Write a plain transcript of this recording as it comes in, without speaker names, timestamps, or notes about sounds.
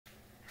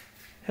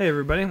Hey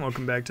everybody,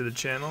 welcome back to the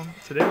channel.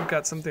 Today we've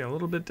got something a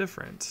little bit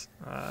different.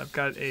 I've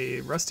got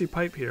a rusty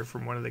pipe here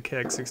from one of the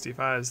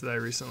KX65s that I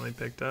recently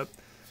picked up,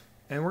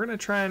 and we're going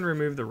to try and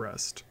remove the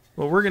rust.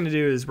 What we're going to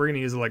do is we're going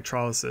to use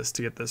electrolysis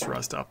to get this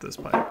rust off this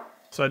pipe.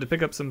 So I had to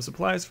pick up some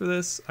supplies for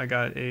this. I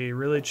got a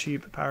really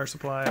cheap power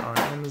supply on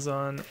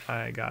Amazon.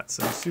 I got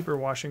some super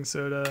washing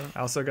soda. I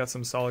also got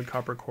some solid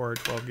copper core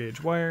 12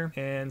 gauge wire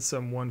and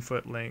some 1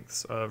 foot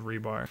lengths of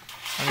rebar.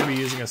 I'm going to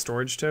be using a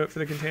storage tote for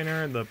the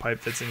container. The pipe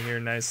fits in here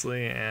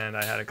nicely and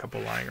I had a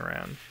couple lying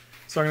around.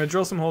 So I'm going to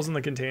drill some holes in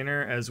the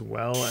container as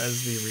well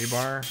as the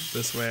rebar.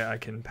 This way I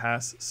can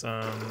pass some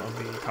of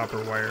the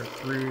copper wire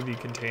through the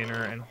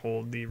container and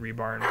hold the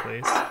rebar in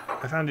place.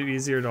 I found it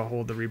easier to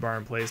hold the rebar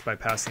in place by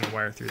passing the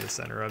wire through the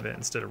center of it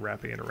instead of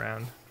wrapping it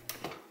around.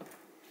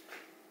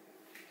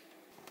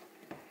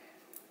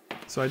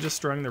 So I just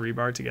strung the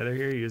rebar together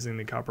here using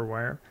the copper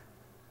wire.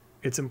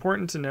 It's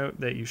important to note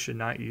that you should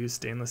not use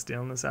stainless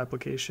steel in this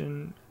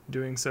application.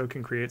 Doing so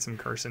can create some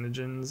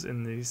carcinogens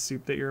in the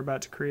soup that you're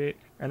about to create,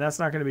 and that's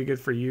not going to be good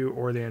for you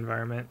or the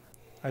environment.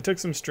 I took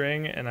some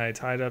string and I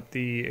tied up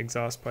the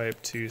exhaust pipe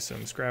to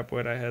some scrap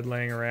wood I had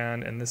laying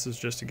around, and this is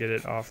just to get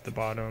it off the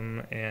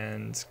bottom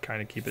and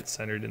kind of keep it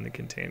centered in the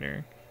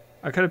container.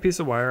 I cut a piece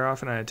of wire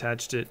off and I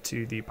attached it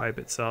to the pipe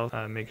itself,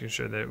 making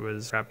sure that it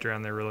was wrapped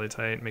around there really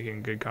tight,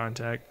 making good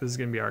contact. This is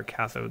going to be our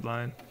cathode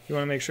line. You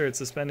want to make sure it's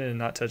suspended and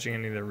not touching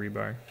any of the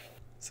rebar.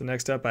 So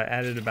next up I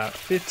added about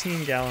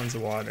 15 gallons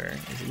of water.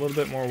 It was a little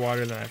bit more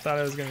water than I thought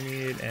I was going to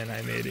need, and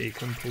I made a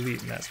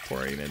complete mess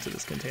pouring it into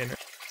this container.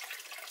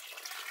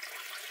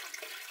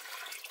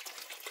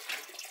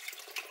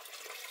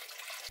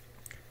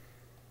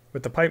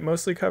 With the pipe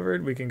mostly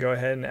covered, we can go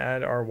ahead and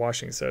add our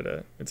washing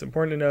soda. It's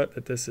important to note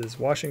that this is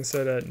washing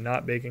soda,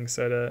 not baking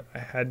soda. I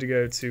had to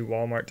go to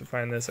Walmart to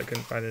find this. I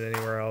couldn't find it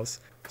anywhere else.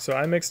 So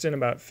I mixed in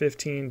about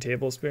 15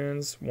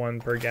 tablespoons,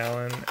 1 per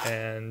gallon,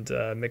 and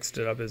mixed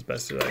it up as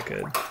best as I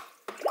could.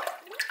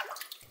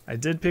 I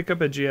did pick up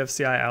a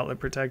GFCI outlet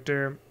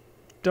protector.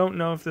 Don't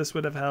know if this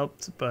would have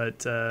helped,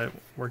 but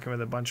working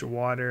with a bunch of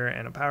water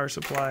and a power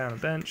supply on a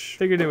bench,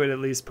 figured it would at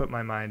least put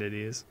my mind at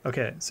ease.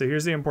 Okay, so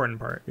here's the important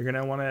part. You're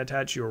going to want to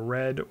attach your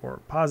red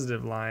or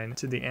positive line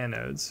to the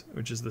anodes,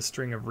 which is the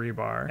string of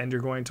rebar, and you're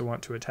going to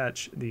want to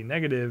attach the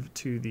negative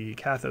to the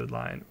cathode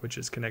line, which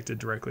is connected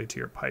directly to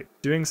your pipe.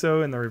 Doing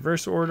so in the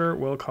reverse order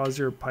will cause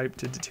your pipe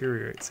to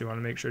deteriorate, so you want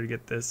to make sure to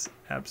get this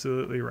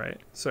absolutely right.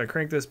 So I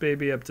cranked this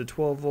baby up to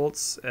 12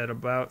 volts at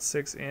about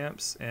 6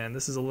 amps, and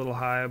this is a little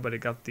high, but it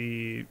got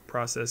the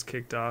process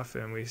kicked off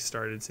and we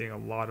started seeing a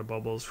lot of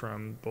bubbles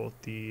from both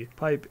the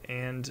pipe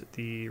and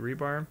the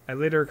rebar. I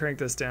later cranked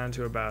this down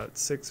to about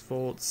 6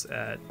 volts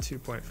at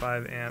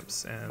 2.5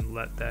 amps and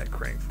let that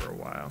crank for a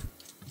while.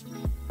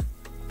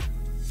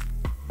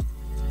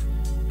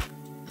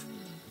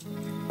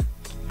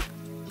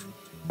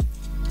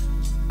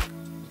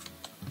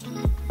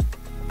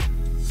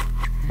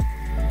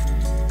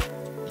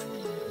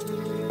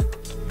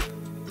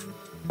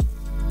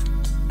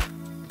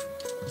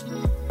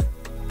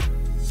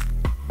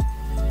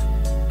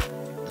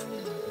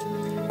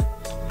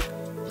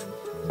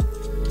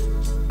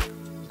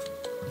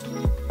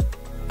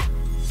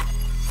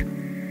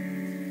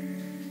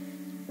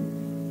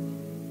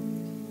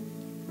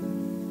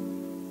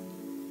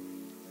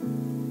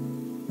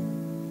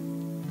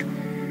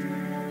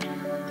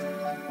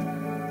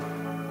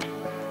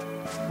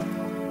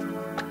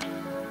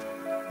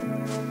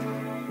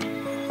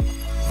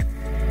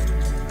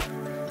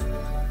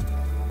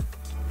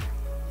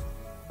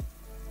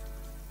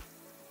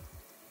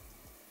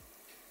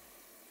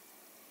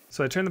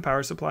 So I turned the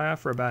power supply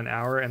off for about an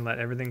hour and let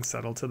everything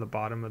settle to the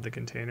bottom of the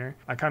container.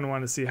 I kind of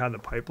wanted to see how the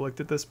pipe looked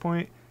at this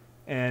point,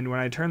 and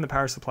when I turned the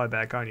power supply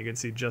back on, you can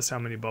see just how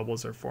many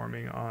bubbles are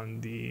forming on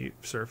the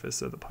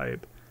surface of the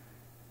pipe.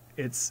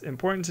 It's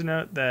important to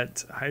note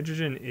that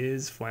hydrogen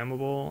is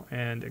flammable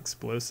and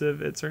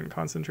explosive at certain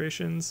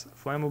concentrations,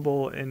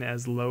 flammable in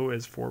as low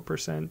as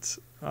 4%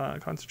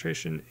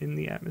 concentration in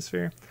the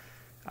atmosphere.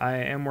 I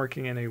am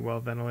working in a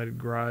well-ventilated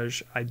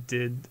garage. I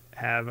did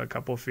have a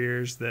couple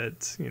fears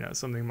that,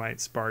 something might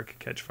spark,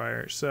 catch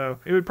fire, so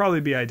it would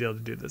probably be ideal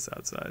to do this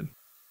outside.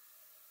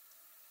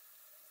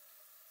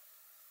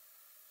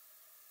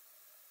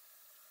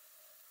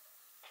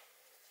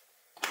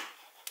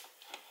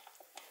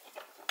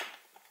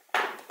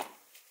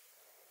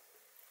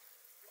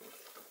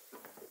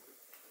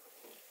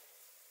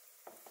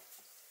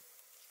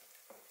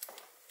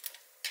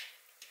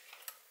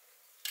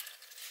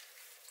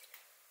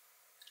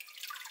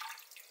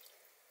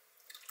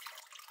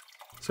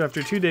 So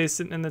after 2 days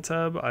sitting in the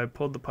tub, I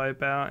pulled the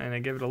pipe out and I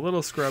gave it a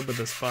little scrub with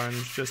a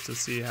sponge just to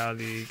see how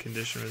the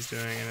condition was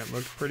doing, and it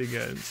looked pretty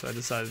good, so I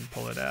decided to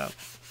pull it out.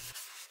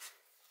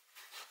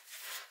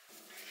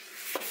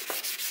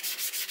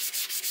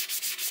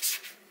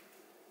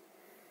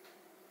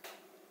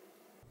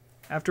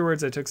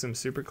 Afterwards, I took some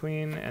Super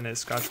Clean and a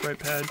Scotch-Brite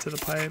pad to the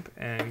pipe,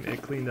 and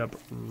it cleaned up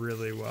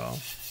really well.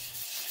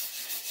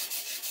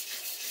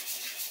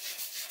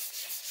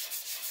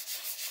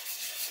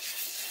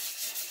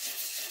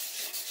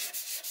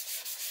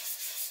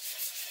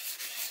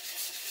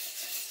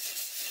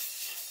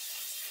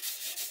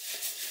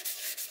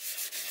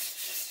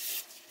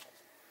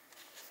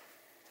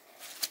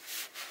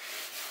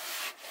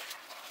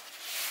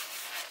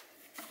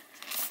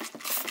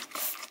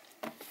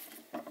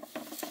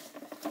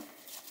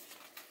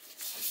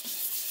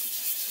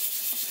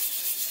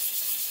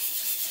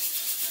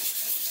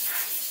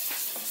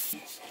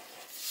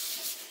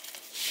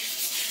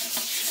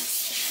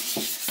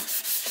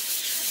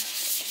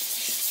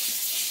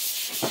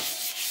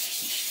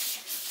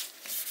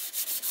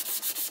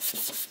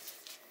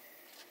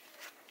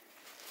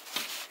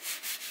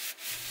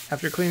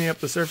 After cleaning up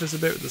the surface a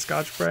bit with the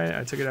Scotch-Brite,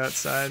 I took it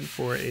outside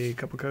for a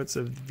couple coats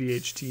of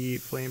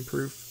VHT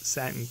Flame-Proof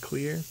Satin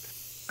Clear.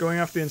 Going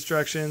off the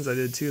instructions, I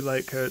did 2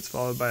 light coats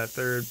followed by a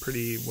 3rd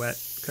pretty wet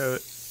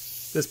coat.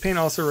 This paint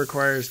also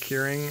requires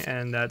curing,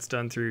 and that's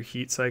done through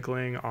heat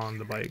cycling on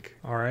the bike.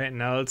 Alright,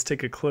 now let's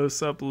take a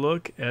close-up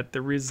look at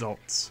the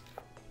results.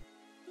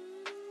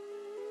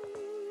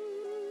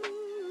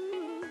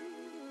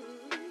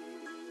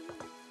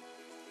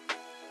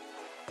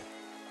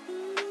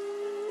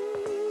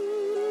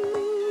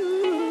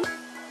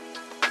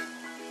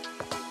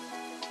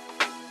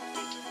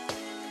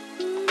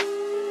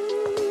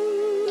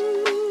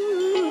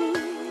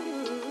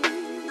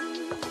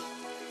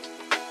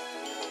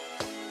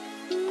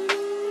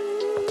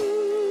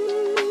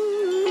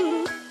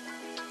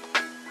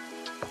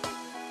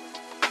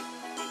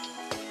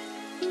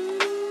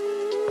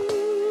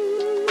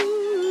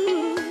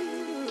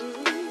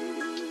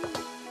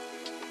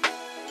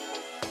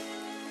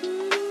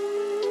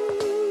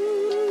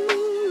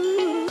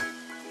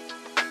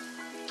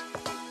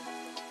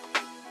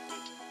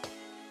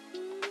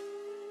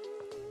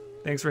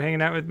 Thanks for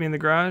hanging out with me in the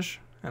garage,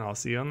 and I'll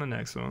see you on the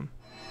next one.